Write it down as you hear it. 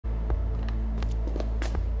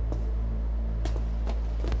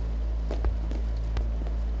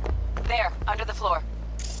There, under the floor.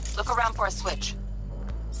 Look around for a switch.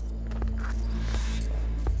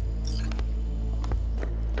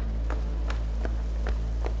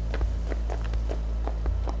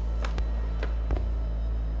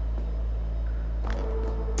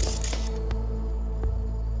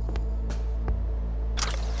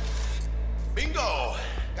 Bingo!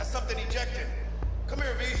 Got something ejected. Come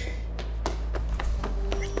here, V.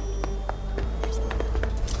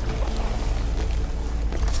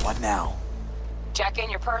 What now? Jack in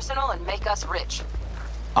your personal and make us rich.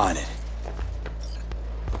 On it.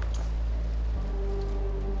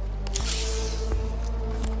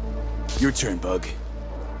 Your turn, Bug.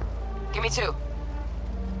 Give me 2.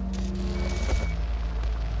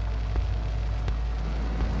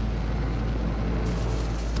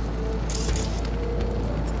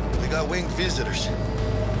 They got winged visitors.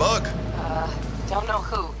 Bug. Don't know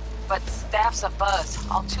who, but staff's abuzz.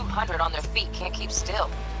 All 200 on their feet, can't keep still.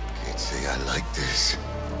 Can't say I like this.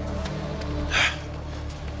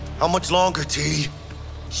 How much longer, T?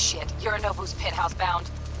 Shit, Yorinobu's penthouse bound.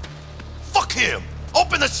 Fuck him!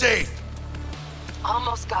 Open the safe!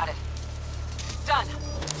 Almost got it. Done.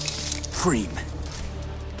 Preem.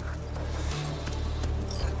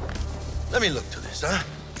 Let me look to this, huh?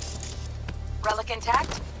 Relic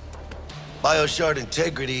intact? Bioshard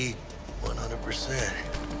integrity, 100%.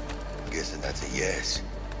 Guessing that's a yes.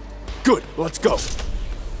 Good, let's go.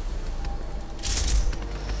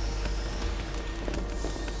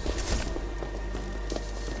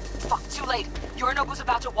 Fuck, too late. Yorinobu's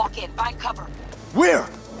about to walk in. Find cover. Where?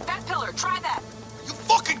 That pillar, try that. You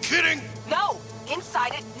fucking kidding? No!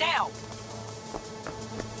 Inside it, now!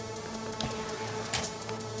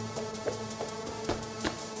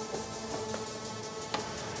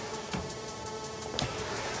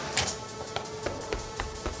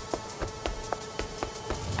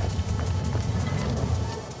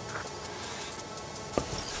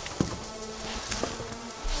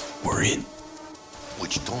 We're in.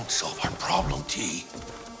 Which don't solve our problem, T.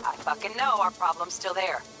 I fucking know our problem's still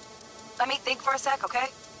there. Let me think for a sec, okay?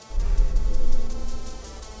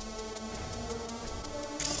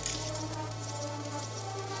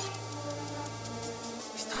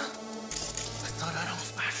 I thought I don't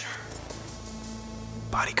smash her.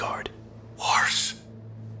 Bodyguard. Wars.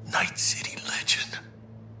 Night City legend.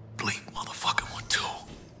 Bleak motherfucking one too.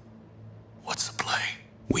 What's the play?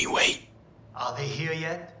 We wait. Are they here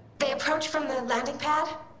yet? They approach from the landing pad?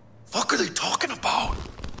 Fuck are they talking about?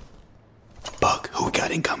 Bug, who we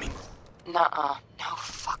got incoming? Nuh-uh. No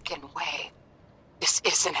fucking way. This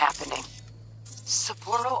isn't happening.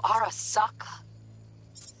 Saburo Arasaka?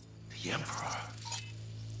 The Emperor.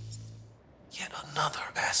 Yet another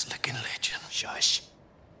ass-licking legend. Shush.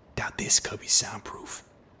 Doubt this could be soundproof.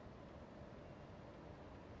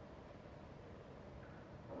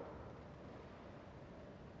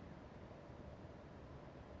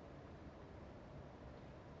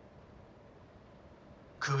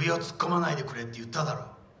首を突っ込まないでくれって言っただろ。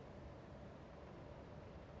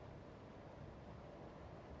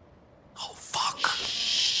Oh, fuck.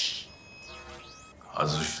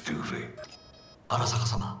 外してくれ。荒坂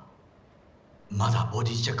様、まだボ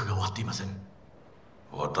ディチェックが終わっていません。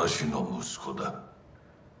私の息子だ。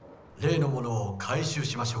例のものを回収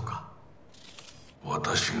しましょうか。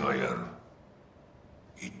私がやる。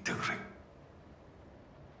言ってくれ。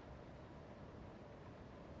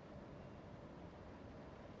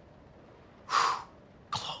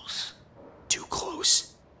Close. Too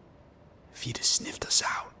close. If he'd have sniffed us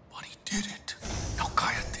out. But he didn't. No,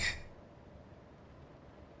 cállate.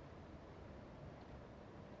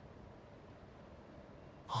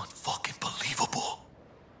 Unfucking believable.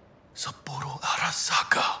 Saburo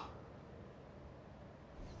Arasaka.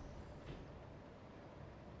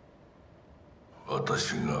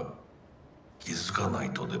 私が気づかな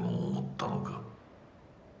いとでも思ったのか。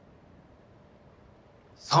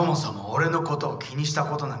そもそも俺のことを気にした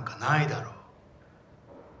ことなんかないだろう。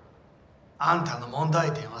あんたの問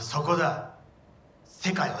題点はそこだ。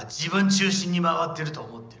世界は自分中心に回ってると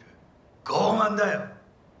思ってる。傲慢だよ。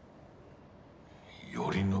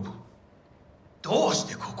頼信。どうし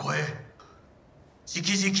てここへ？直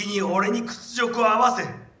々に俺に屈辱を合わせ、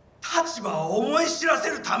立場を思い知らせ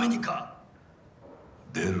るためにか。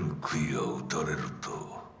出る杭は打たれると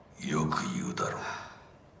よく言うだろう。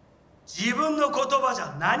自分の言葉じ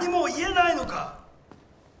ゃ何も言えないのか。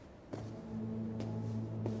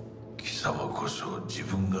貴様こそ自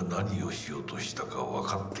分が何をしようとしたか分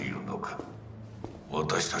かっているのか。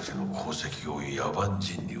私たちの功績を野蛮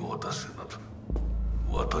人に渡すなど、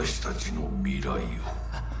私たちの未来を。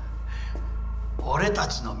俺た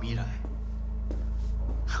ちの未来。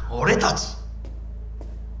俺たち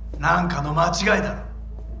なんかの間違いだろ。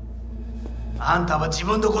あんたは自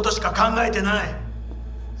分のことしか考えてない。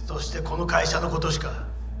そしてこの会社のことしか。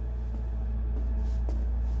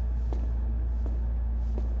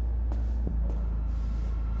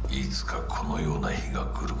いつかこのような日が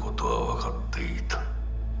来ることは分かっていた。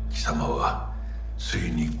貴様はつ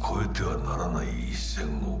いに越えてはならない一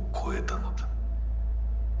線を越えたのだ。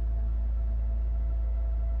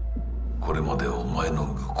これまでお前の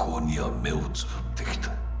愚行には目をつぶってき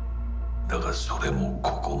た。だがそれも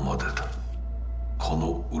ここまでだ。こ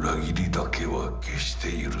の裏切りだけは決して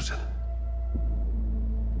許せん。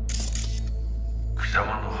貴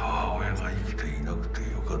様の母親が生きていなくて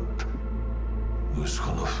よかった。息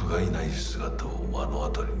子の不甲斐ない姿を目の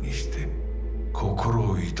当たりにして心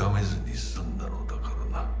を痛めずに済んだのだか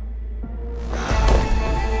らな。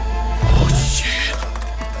Oh shit.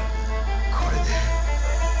 これで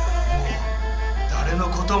もう誰の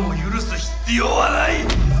ことも許す必要はない。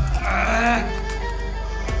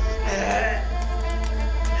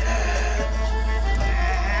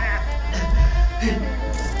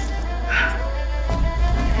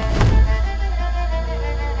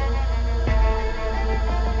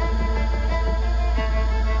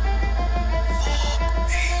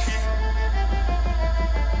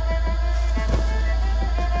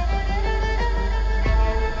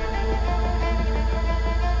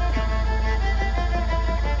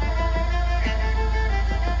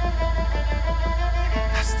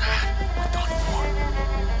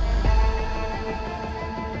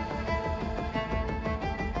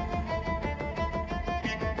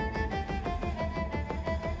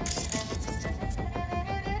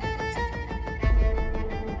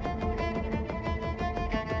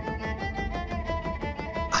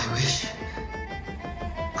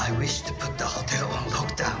I wish to put the hotel on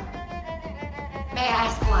lockdown. May I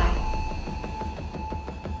ask why?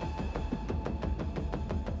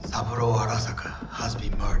 Saburo Arasaka has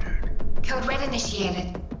been murdered. Code Red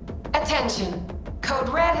initiated. Attention. Code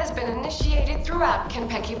Red has been initiated throughout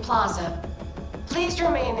Kenpeki Plaza. Please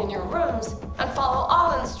remain in your rooms and follow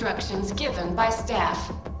all instructions given by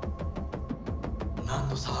staff. 何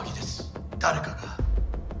の騒ぎです。誰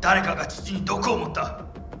かが父に毒を持った。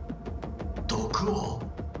毒を？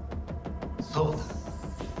そうだ。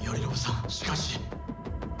頼信さん、しかし。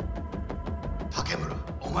竹村、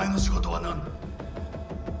お前の仕事は何だ？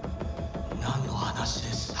何の話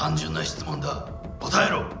です？単純な質問だ。答え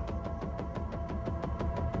ろ。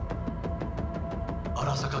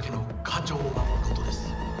荒坂家の家長を守ることで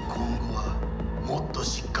す。今後はもっと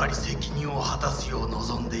しっかり責任を果たすよう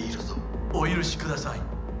望んでいるぞ。お許しください、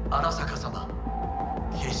荒坂様。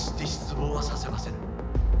決して失望はさせません。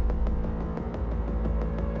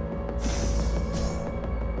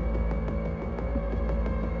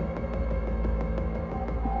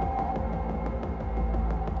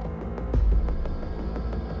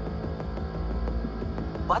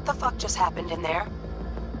What the fuck just happened in there?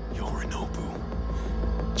 Yorinobu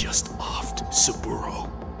just offed Saburo.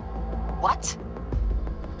 What?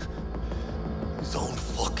 His own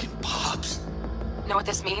fucking pops. Know what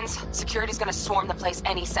this means? Security's gonna swarm the place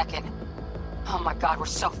any second. Oh my god, we're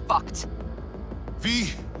so fucked.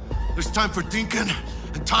 V, there's time for thinking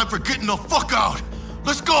and time for getting the fuck out.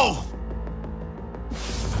 Let's go!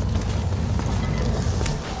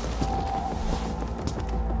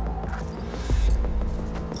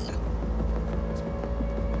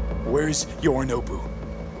 Where's Yorinobu?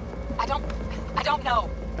 I don't know.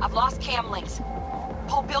 I've lost cam links.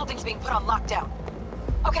 Whole building's being put on lockdown.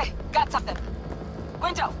 Okay, got something.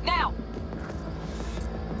 Window, now!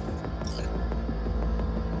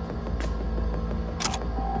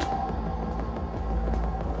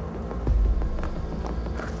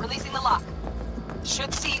 Releasing the lock.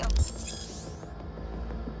 Should see a...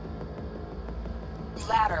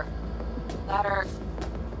 Ladder.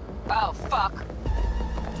 Oh, fuck.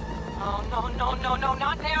 Oh, no,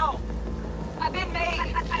 not now! I've been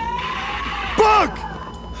made! Bug!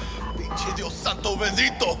 Pinche Dios santo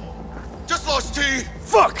bendito! Just lost T!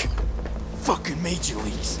 Fuck! Fucking Major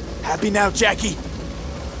Leagues. Happy now, Jackie?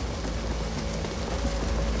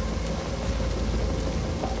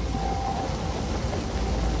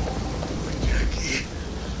 Jackie.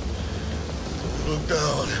 Look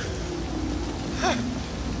down.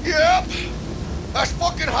 Yep! That's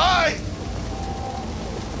fucking high!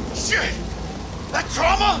 Shit! That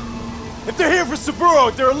trauma? If they're here for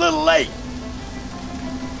Saburo, they're a little late.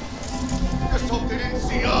 Just hope they didn't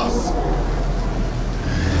see us.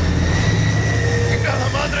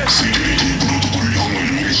 Chingada madre!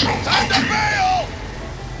 Time to bail!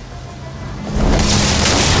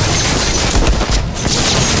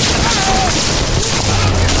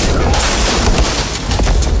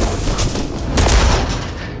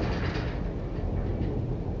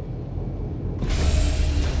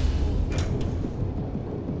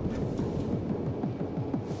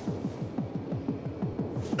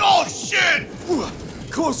 Oh, shit!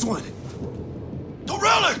 Close one. The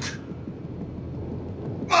relic!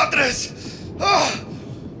 Madres!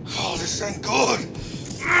 Oh, this ain't good.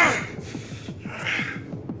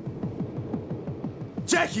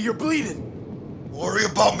 Jackie, you're bleeding. Worry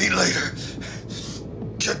about me later.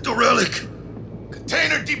 Check the relic.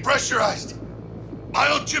 Container depressurized.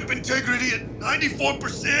 Biochip integrity at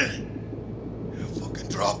 94%. Fucking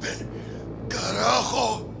drop it.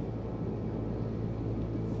 Carajo.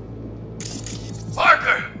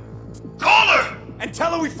 Parker! Call her! And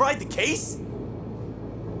tell her we fried the case?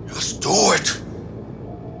 Just do it.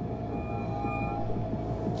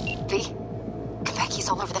 V? Konpeki's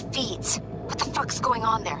all over the feeds. What the fuck's going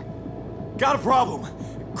on there? Got a problem.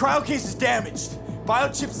 Cryo case is damaged.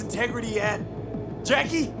 Biochip's integrity at...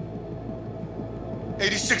 Jackie?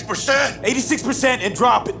 86%. 86% and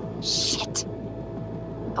drop it. Shit.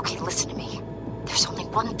 Okay, listen to me. There's only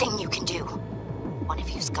one thing you can do. One of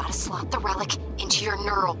you's gotta slot the relic into your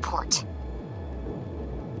neural port.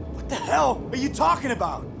 What the hell are you talking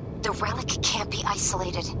about? The relic can't be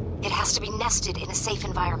isolated. It has to be nested in a safe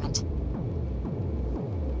environment.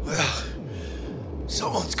 Well,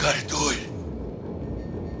 someone's gotta do it.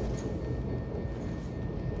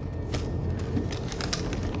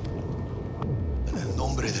 En el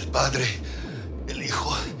nombre del Padre, del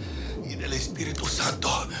Hijo y del Espíritu Santo.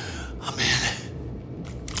 Amén.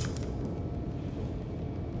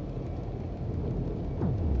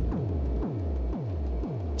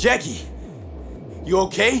 Jackie, you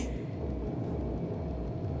okay?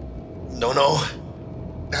 No.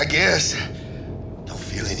 I guess. Don't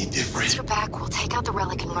feel any Once different. you're back, we'll take out the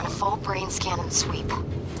relic and run a full brain scan and sweep.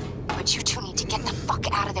 But you two need to get the fuck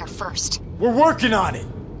out of there first. We're working on it.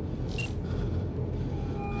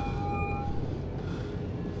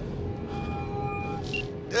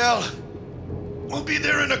 Del, we'll be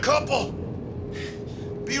there in a couple.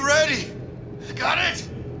 Be ready. Got it?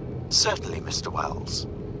 Certainly, Mr. Wells.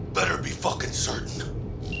 Better be fucking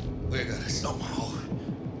certain. We gotta somehow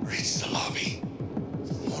reach the lobby.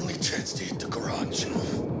 Only chance to hit the garage.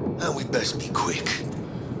 And we best be quick.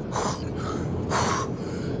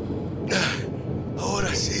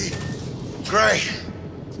 Ahora sí. Great.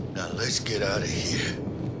 Now let's get out of here.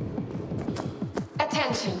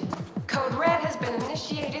 Attention. Code Red has been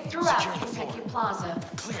initiated throughout Konpeki Plaza.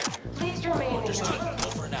 Clear. Please remain in your rooms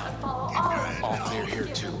Over now. and follow all clear here,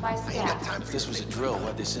 instructions too. given by staff. If this was a drill,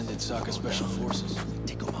 why'd they send in Sokka Special Forces?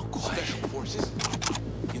 Take them out quiet. Special Forces?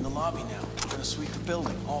 In the lobby now. We're gonna sweep the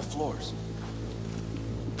building, all floors.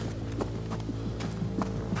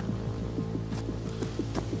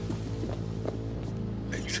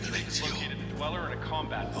 Located the dweller in a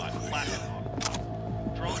combat pod, flashing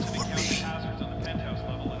off. Drones have encountered hazards on the penthouse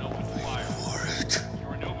level and opened fire.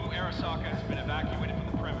 Yorinobu Arasaka has been evacuated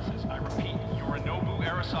from the premises. I repeat, Yorinobu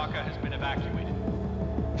Arasaka has been evacuated.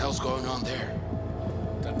 Hell's going on there?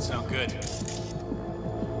 Doesn't sound good.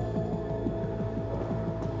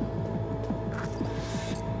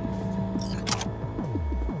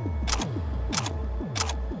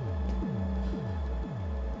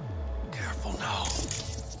 Careful now.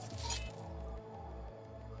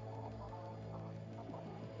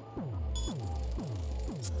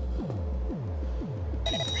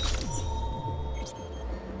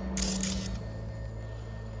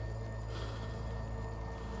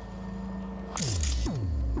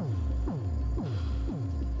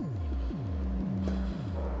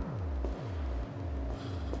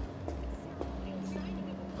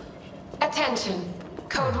 Attention.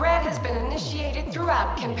 Code Red has been initiated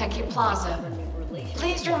throughout Konpeki Plaza.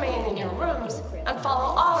 Please remain in your rooms and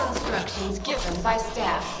follow all instructions given by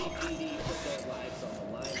staff.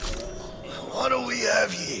 What do we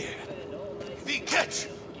have here? V, catch!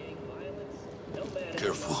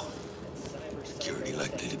 Careful. Security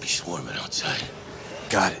likely to be swarming outside.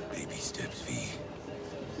 Got it. Baby steps, V.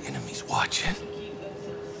 Enemies watching.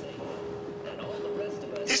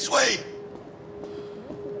 This way!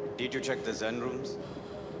 Did you check the Zen rooms?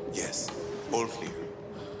 Yes, all clear.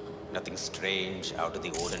 Nothing strange, out of the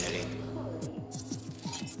ordinary?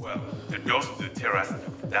 Well, the doors to the terrace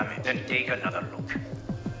look damaged. Then take another look.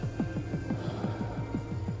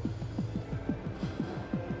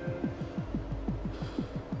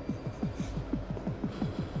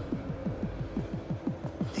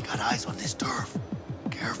 They got eyes on this turf.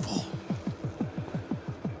 Careful.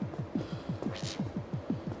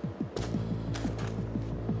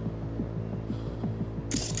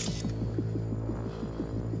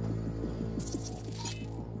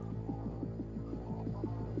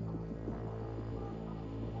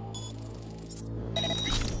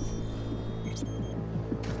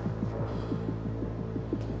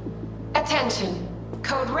 Attention.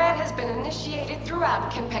 Code Red has been initiated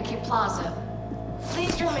throughout Kenpeki Plaza.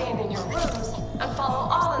 Please remain in your rooms and follow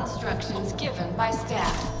all instructions given by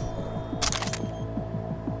staff.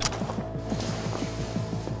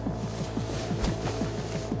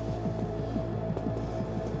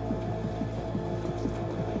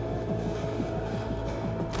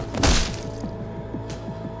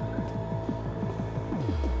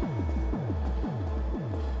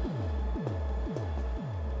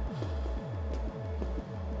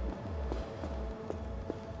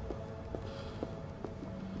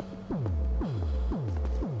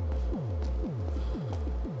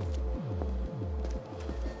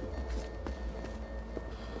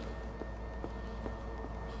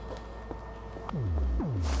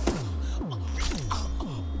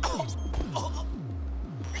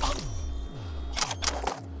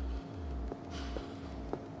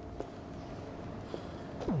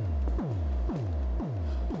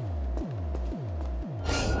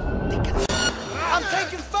 I'm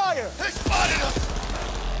taking fire! They spotted us!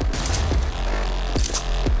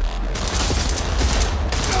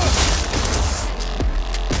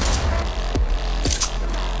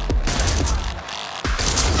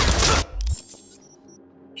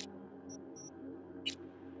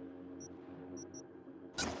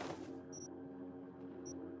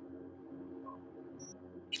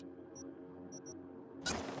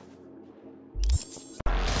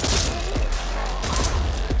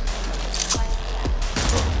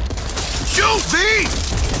 Shoot me!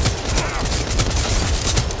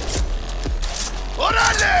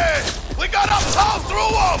 Orale! We gotta plow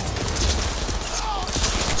through them!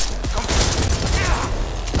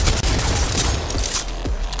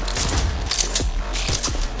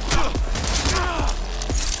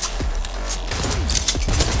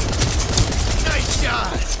 Nice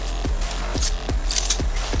shot!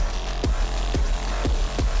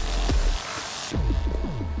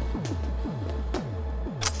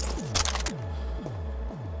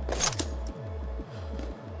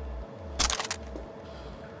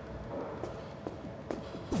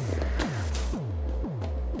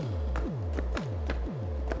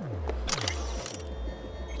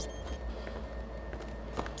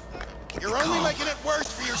 You're only making it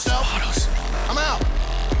worse for yourself. I'm out.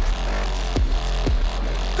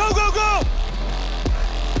 Go, go, go!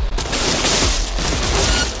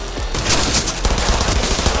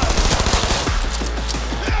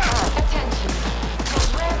 Attention.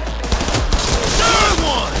 Code Red has been Third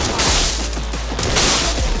one!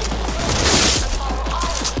 and follow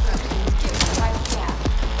all instructions given by staff.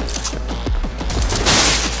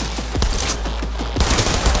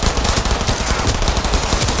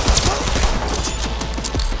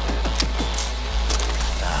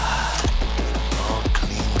 All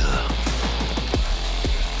cleaned up.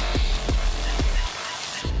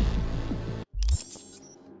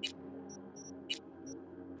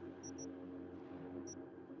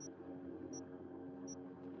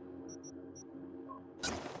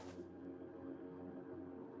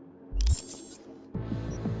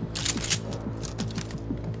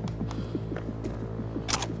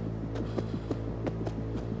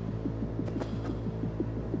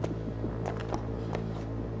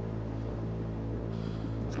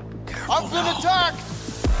 I've been attacked!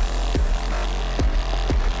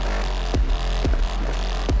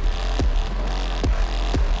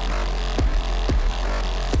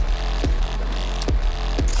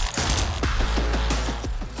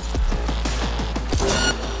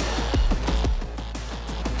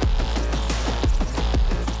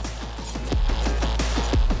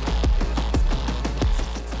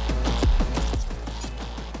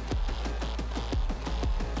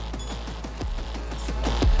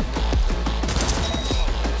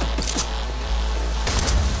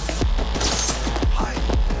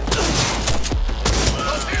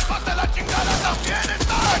 ¡Los hijos de la chingada también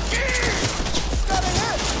están aquí! ¡Got a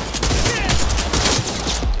hit!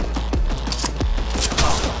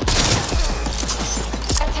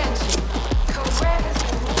 Attention. Code Red has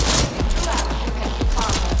been initiated throughout Kenpeki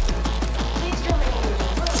Plaza. Please remain in your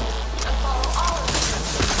rooms and follow all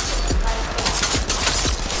instructions given by staff.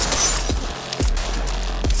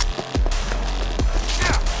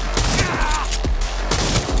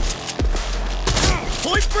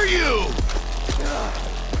 Point for you!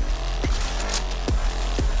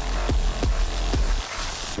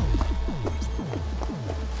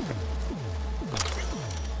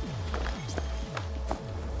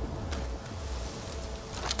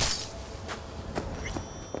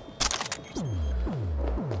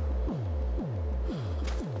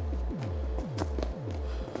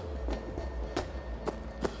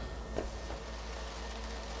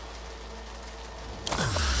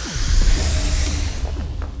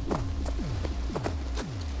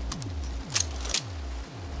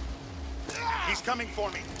 coming for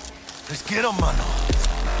me. Let's get him, mano.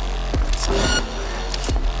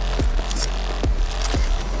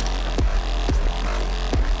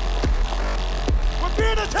 We're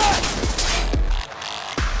being attacked!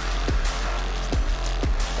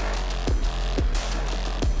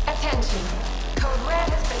 Attention. Code Red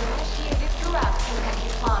has been initiated throughout Kentucky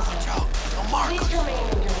Plaza. Watch out. No markers. Please remain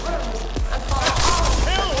in your rooms and follow all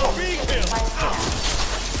Kill or be instructions given killed! by staff.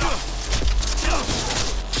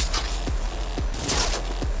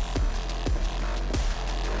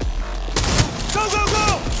 Go, go, go!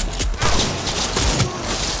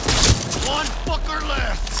 One fucker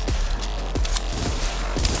left!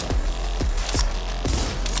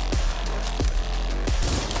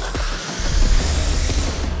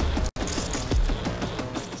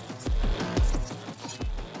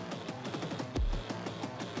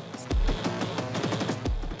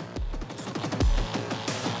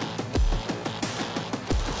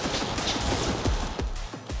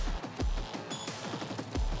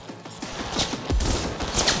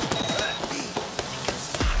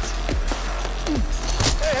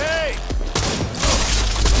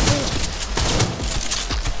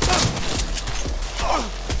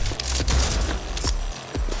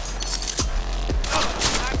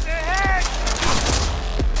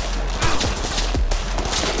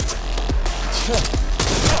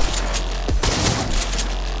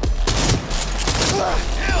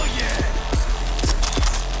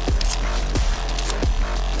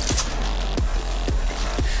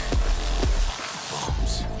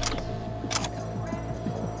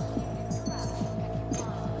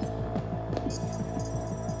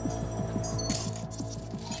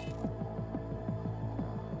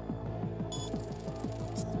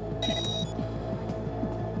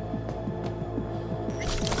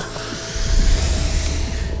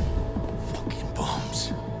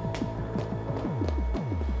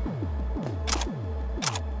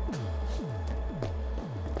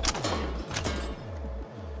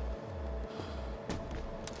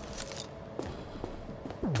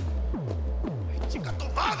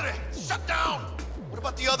 Shut down! What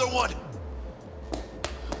about the other one?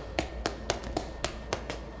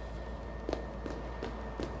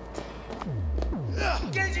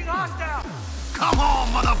 Engaging hostile! Come on,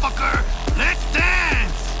 motherfucker! Let's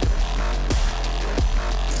dance!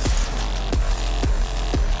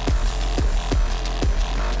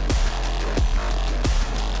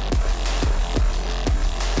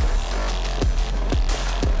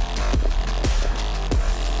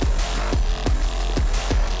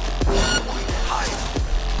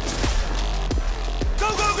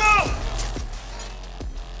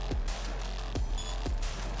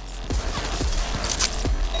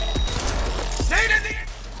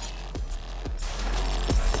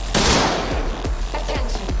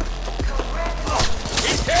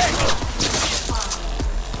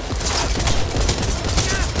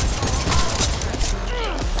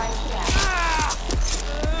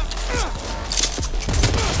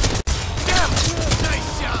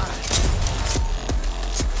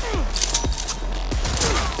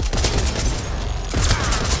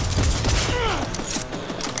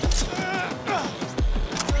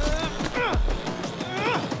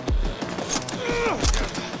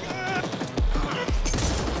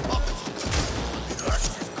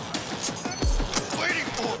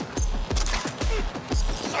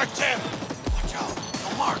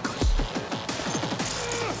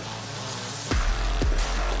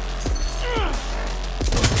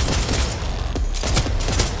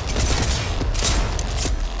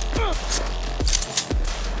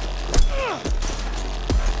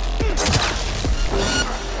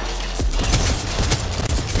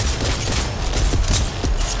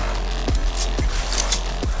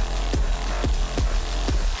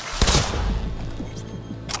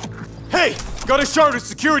 Hey! Got a shard with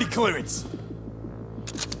security clearance!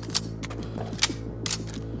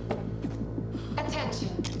 Attention.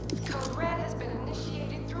 Code Red has been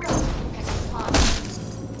initiated throughout Kentucky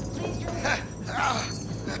Plaza. Please remain.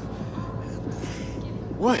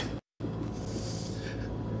 What?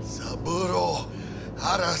 Saburo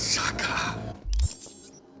Arasaka.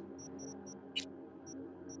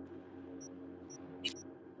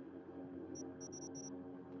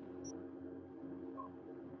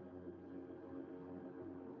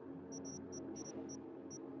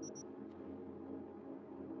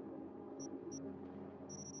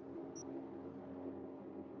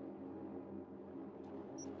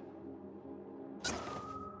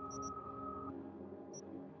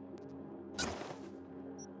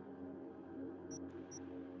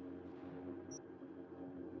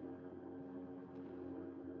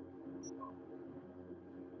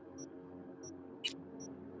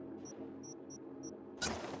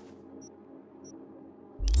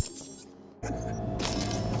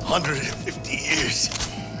 150 years.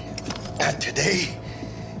 And today,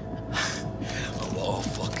 of all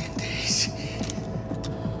fucking days,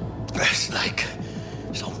 that's like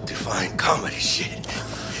some divine comedy shit.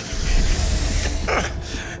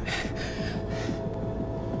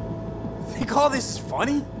 Think all this is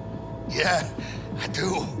funny? Yeah, I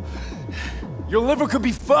do. Your liver could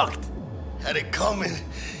be fucked. Had it coming.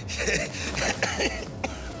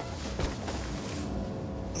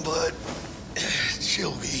 But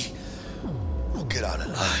she'll be. We'll get out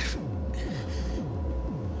alive.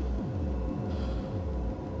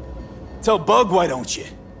 Tell Bug, why don't you?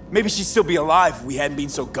 Maybe she'd still be alive if we hadn't been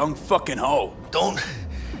so gung-fucking-ho. Don't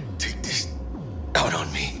take this out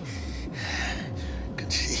on me. Can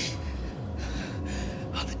see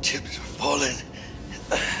how the chips are falling.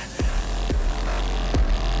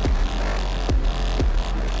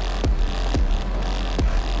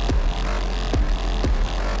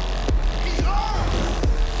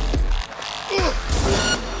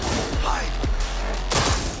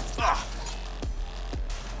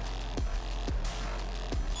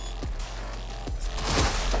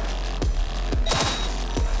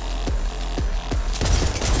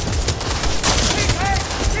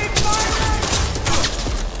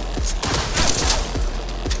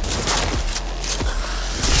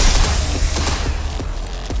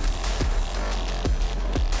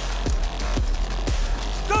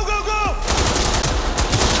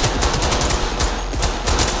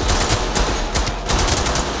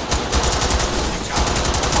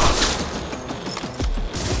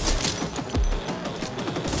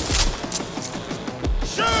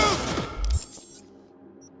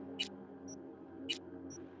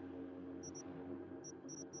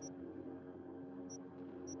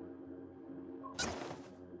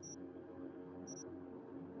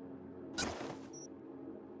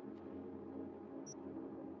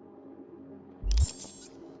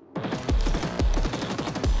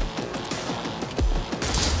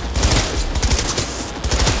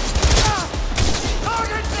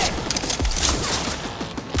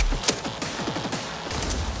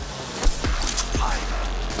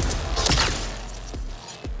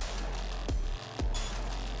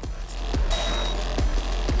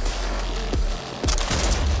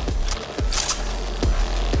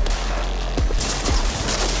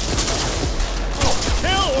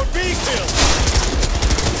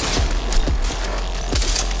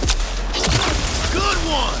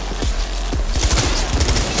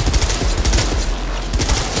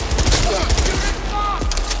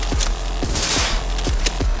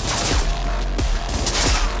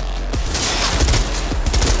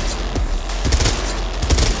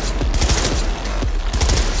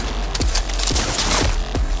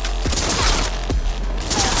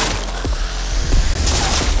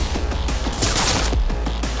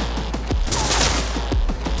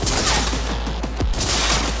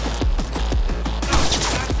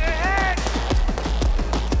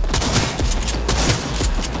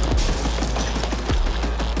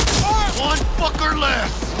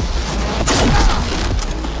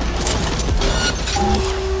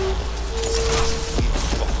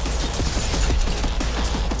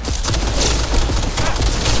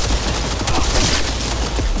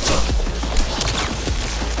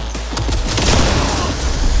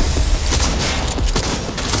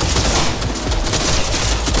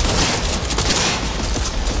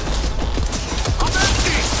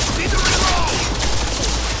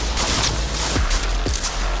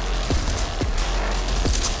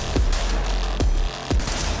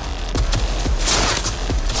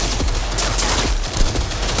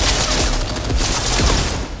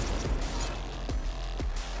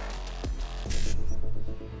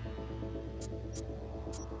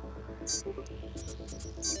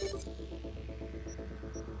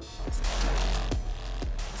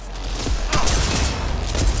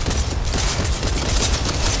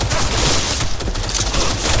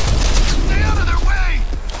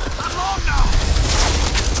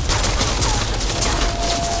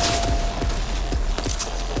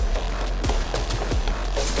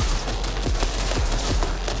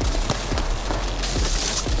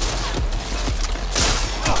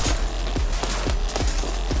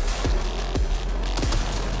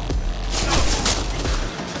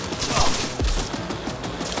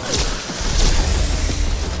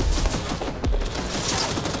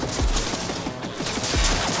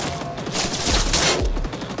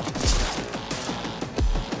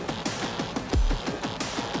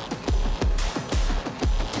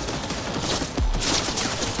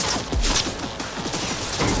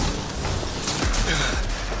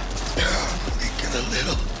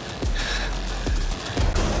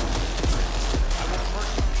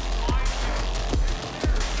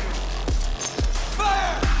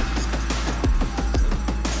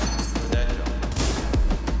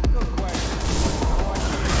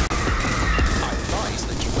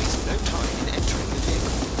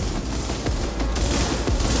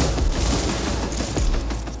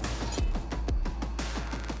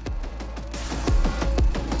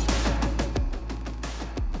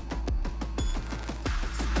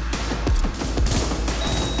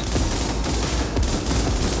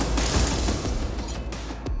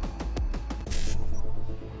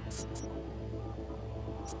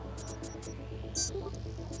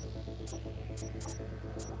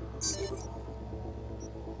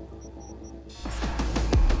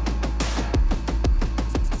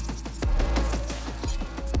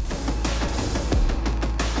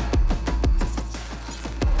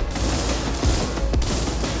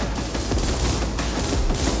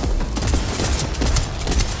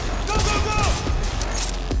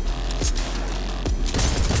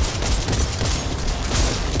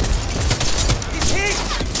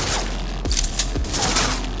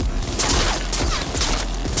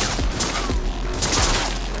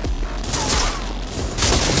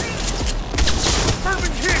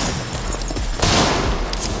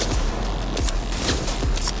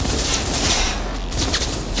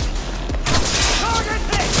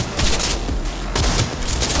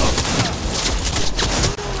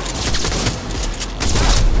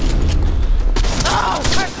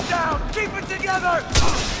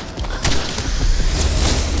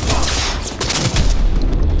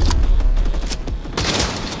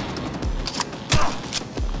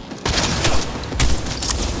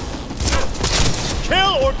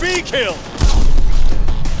 be killed!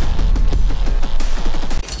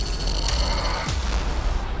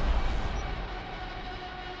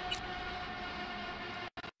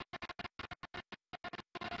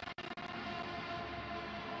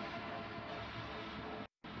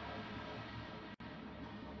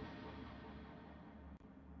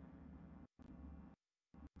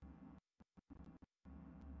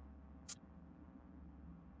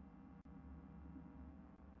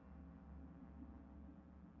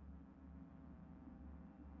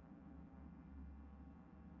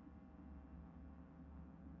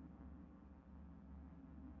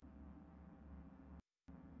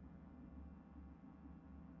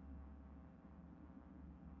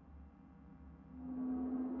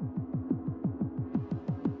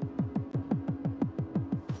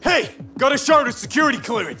 Hey! Got a charter security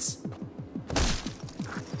clearance!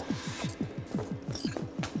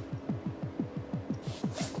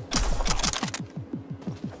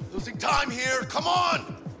 Losing time here, come on!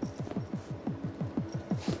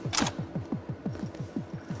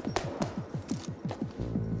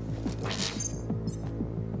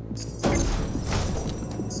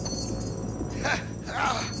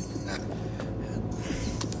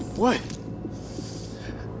 What?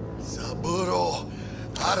 Saburo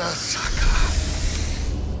Arasaka.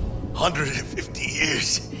 150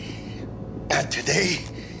 years. And today,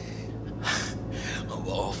 of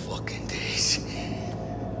all fucking days,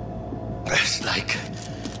 that's like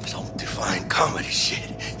some divine comedy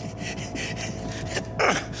shit.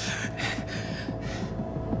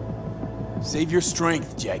 Save your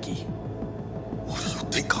strength, Jackie. What do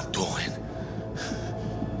you think I'm doing?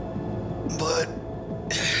 But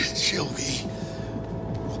Sylvie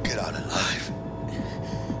will get out alive.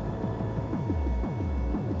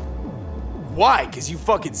 Why? 'Cause you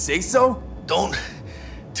fucking say so? Don't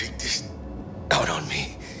take this out on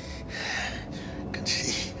me. I can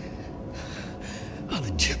see how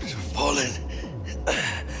the chips are falling.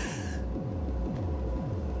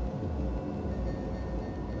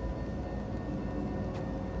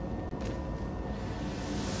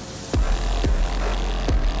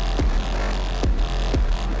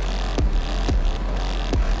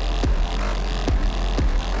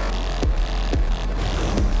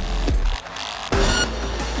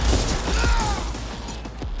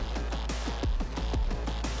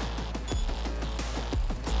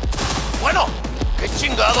 Bueno, ¿qué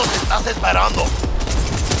chingados estás esperando?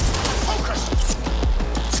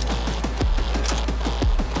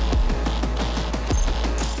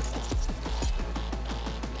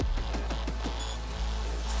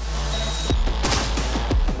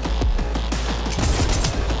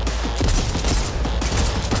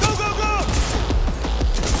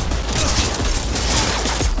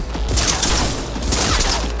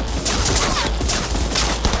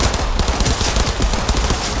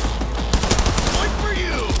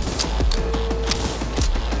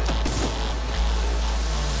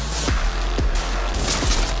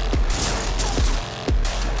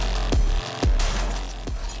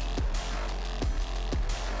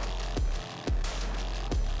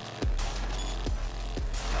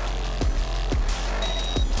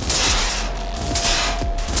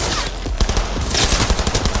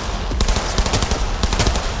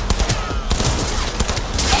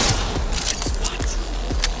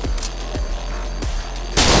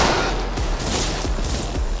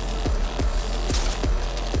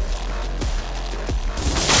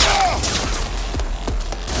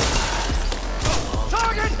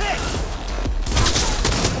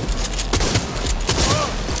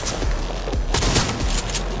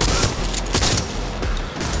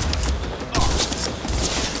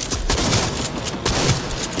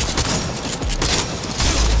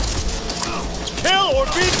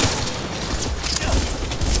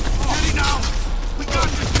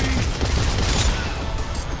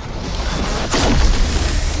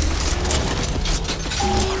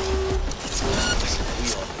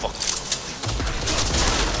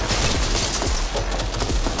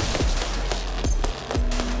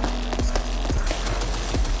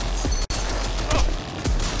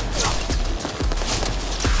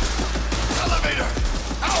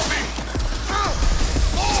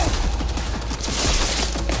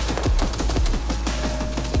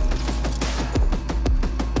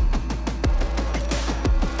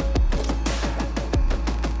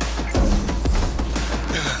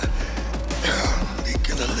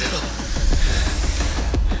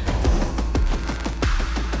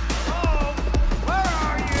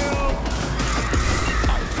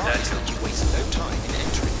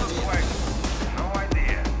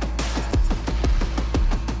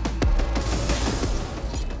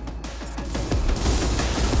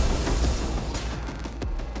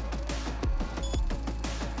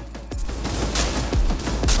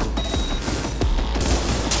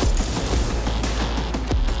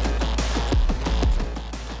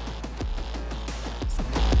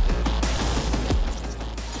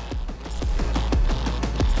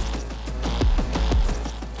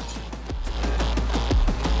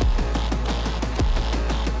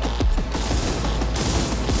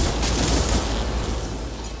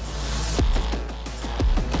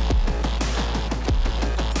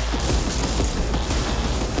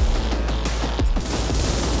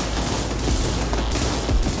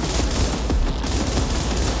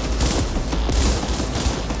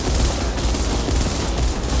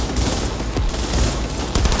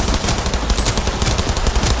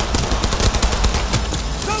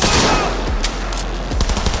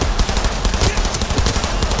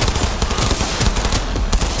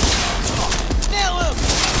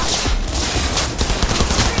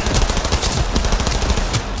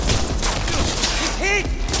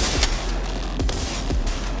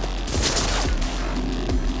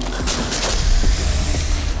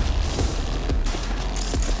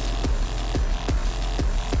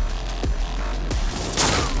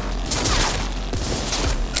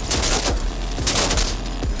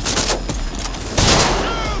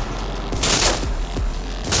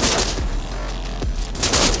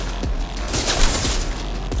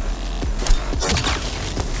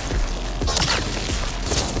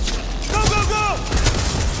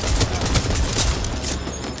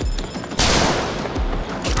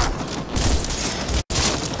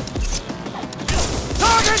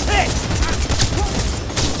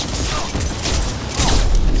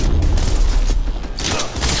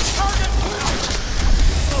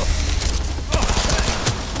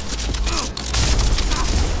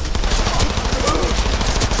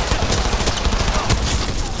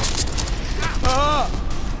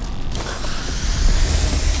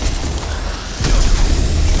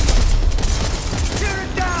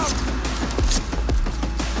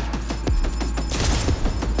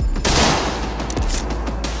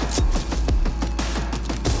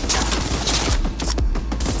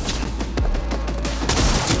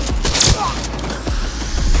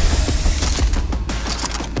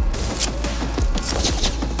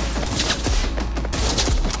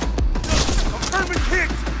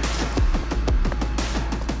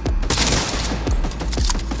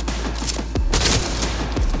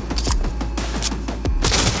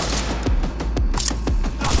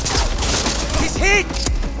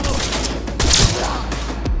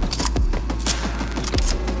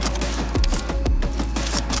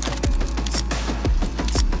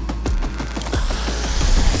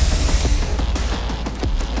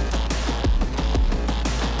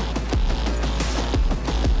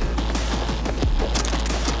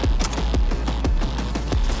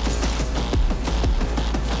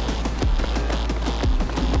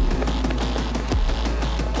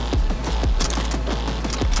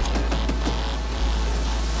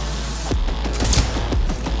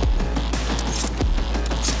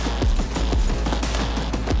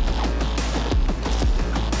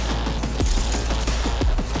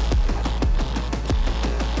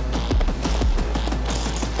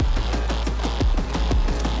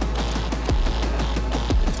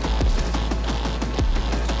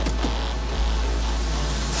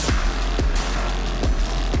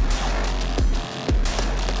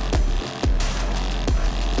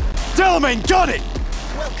 Delamain, gun it!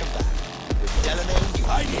 Welcome back. With Delamain, you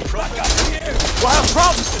I need back up here! We'll have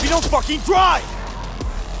problems if you don't fucking drive!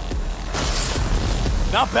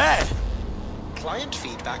 Not bad. Client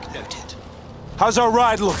feedback noted. How's our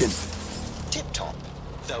ride looking? Tip-top.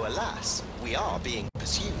 Though alas, we are being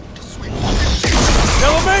pursued.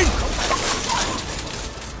 Delamain!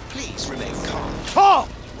 Please remain calm. Calm!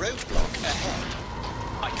 Roadblock ahead.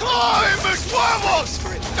 I can't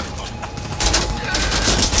for it.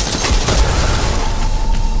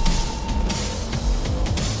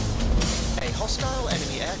 A hostile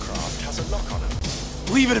enemy aircraft has a lock on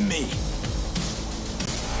us. Leave it to me.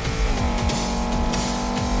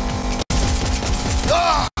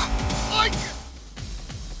 Ah!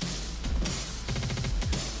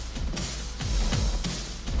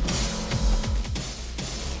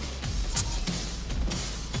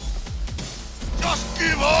 Just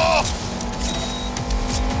give up!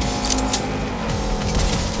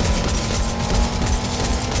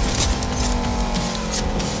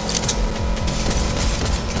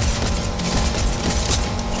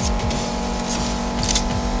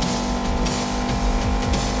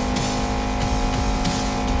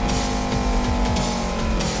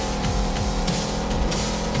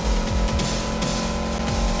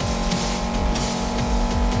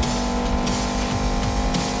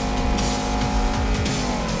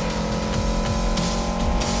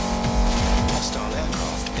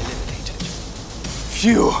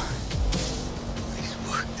 Phew. Nice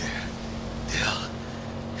work there, Del.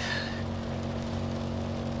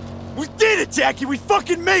 We did it, Jackie! We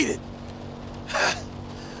fucking made it! I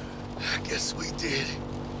guess we did.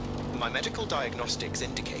 My medical diagnostics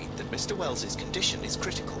indicate that Mr. Wells's condition is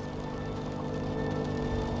critical.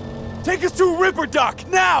 Take us to Ripper Dock,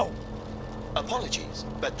 now! Apologies,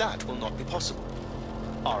 but that will not be possible.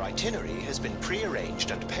 Our itinerary has been pre-arranged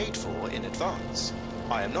and paid for in advance.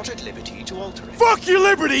 I am not at liberty to alter it. Fuck your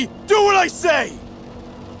liberty! Do what I say!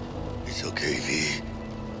 It's okay, V.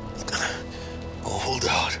 Oh, hold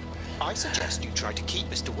out. I suggest you try to keep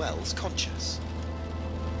Mr. Wells conscious.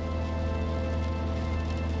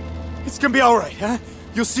 It's gonna be alright, huh?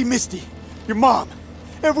 You'll see Misty, your mom,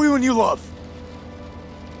 everyone you love.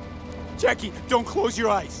 Jackie, don't close your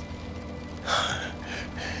eyes.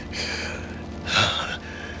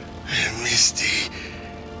 Misty,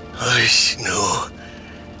 I know.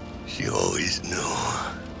 She always knew.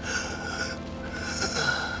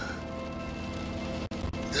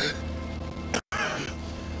 The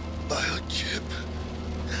biochip.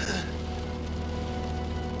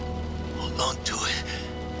 Hold on to it.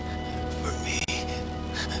 For me.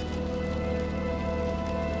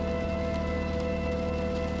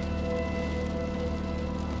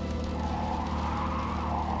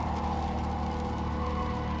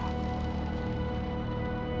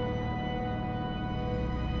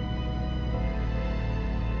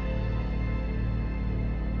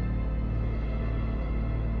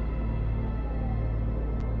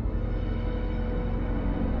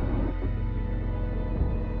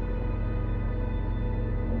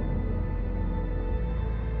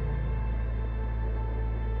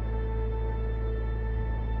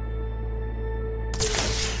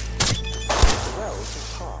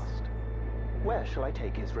 Where shall I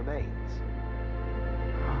take his remains?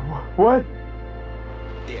 What?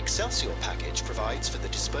 The Excelsior package provides for the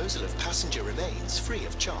disposal of passenger remains free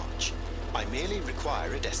of charge. I merely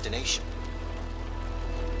require a destination.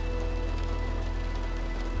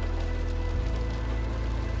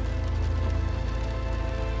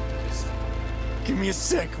 Just give me a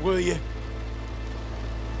sec, will you?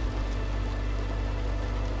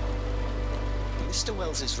 Mr.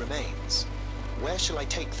 Wells's remains. Where shall I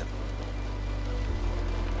take them?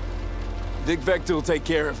 Vic Vector will take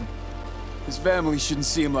care of him. His family shouldn't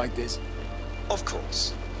see him like this. Of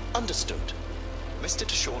course. Understood. Mr.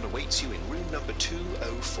 Deshawn awaits you in room number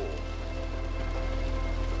 204.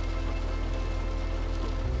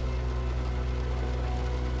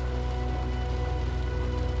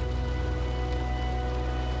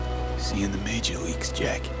 See you in the major leagues,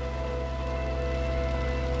 Jack.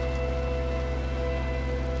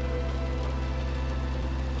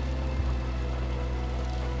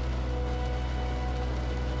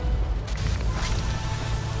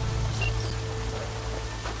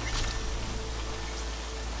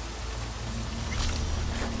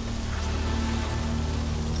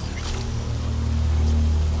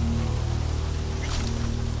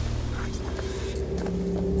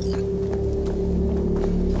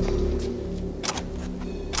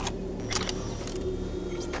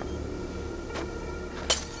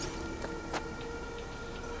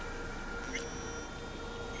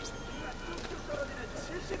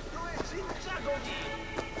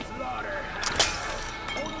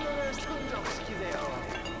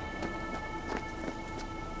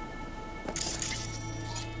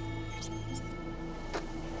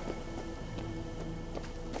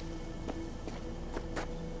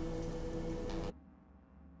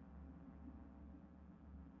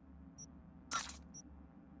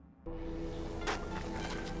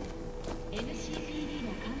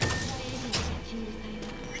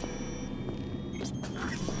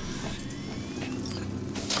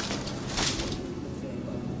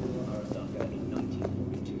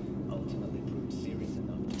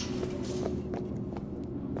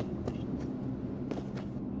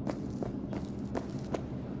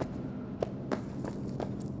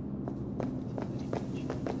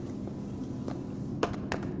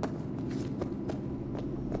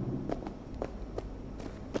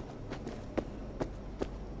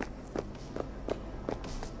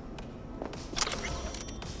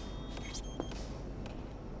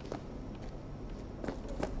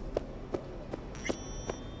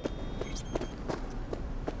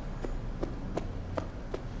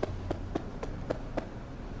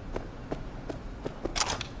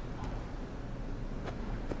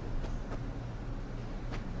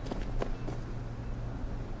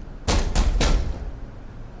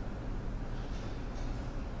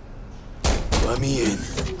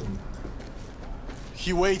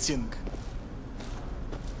 He waiting.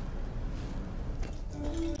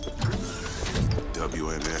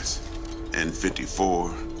 WMS,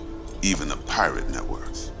 N54, even the pirate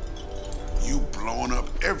networks. You blowing up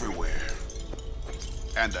everywhere.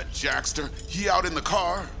 And the Jackster, he out in the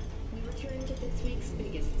car? We return to this week's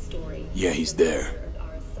biggest story. Yeah, he's there.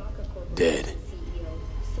 Dead.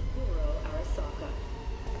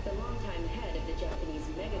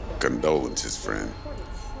 Condolences, friend.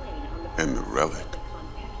 And the Relic.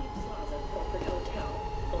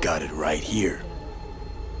 Got it right here.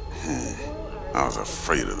 I was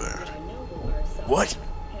afraid of that. What?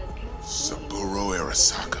 Saburo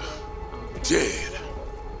Arasaka. Dead.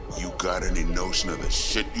 You got any notion of the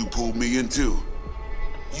shit you pulled me into?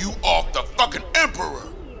 You off the fucking Emperor!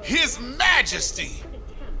 His Majesty!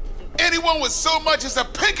 Anyone with so much as a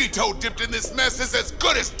pinky toe dipped in this mess is as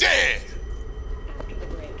good as dead!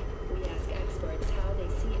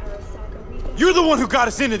 You're the one who got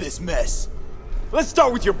us into this mess. Let's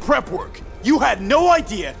start with your prep work. You had no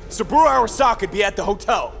idea Saburo Arasaka'd be at the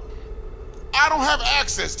hotel. I don't have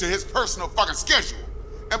access to his personal fucking schedule.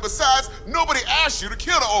 And besides, nobody asked you to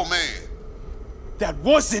kill the old man. That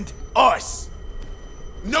wasn't us.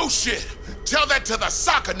 No shit. Tell that to the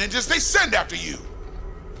soccer ninjas they send after you.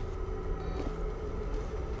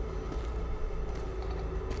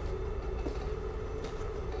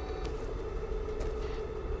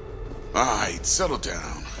 Alright, settle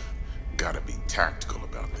down. Gotta be tactical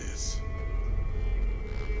about this.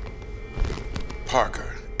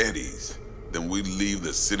 Parker, Eddie's. Then we leave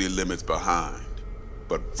the city limits behind.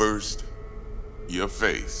 But first, your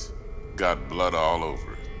face got blood all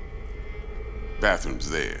over it.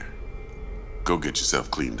 Bathroom's there. Go get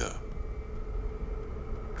yourself cleaned up.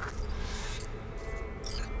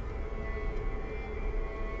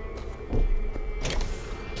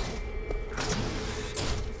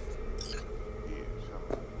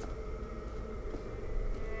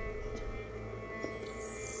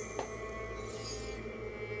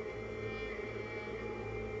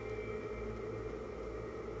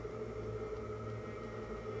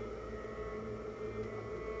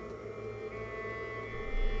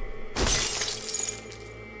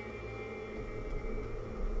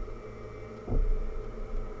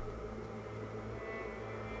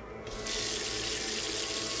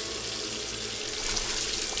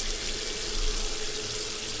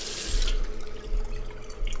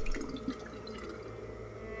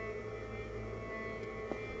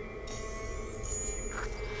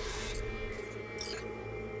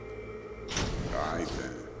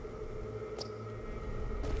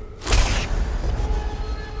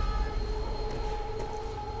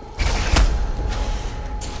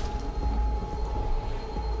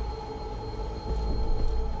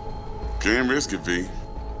 Can't risk it, V.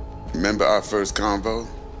 Remember our first convo?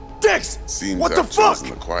 Dex! Seems What I've the fuck? chosen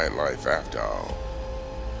the quiet life after all.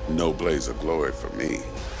 No blaze of glory for me.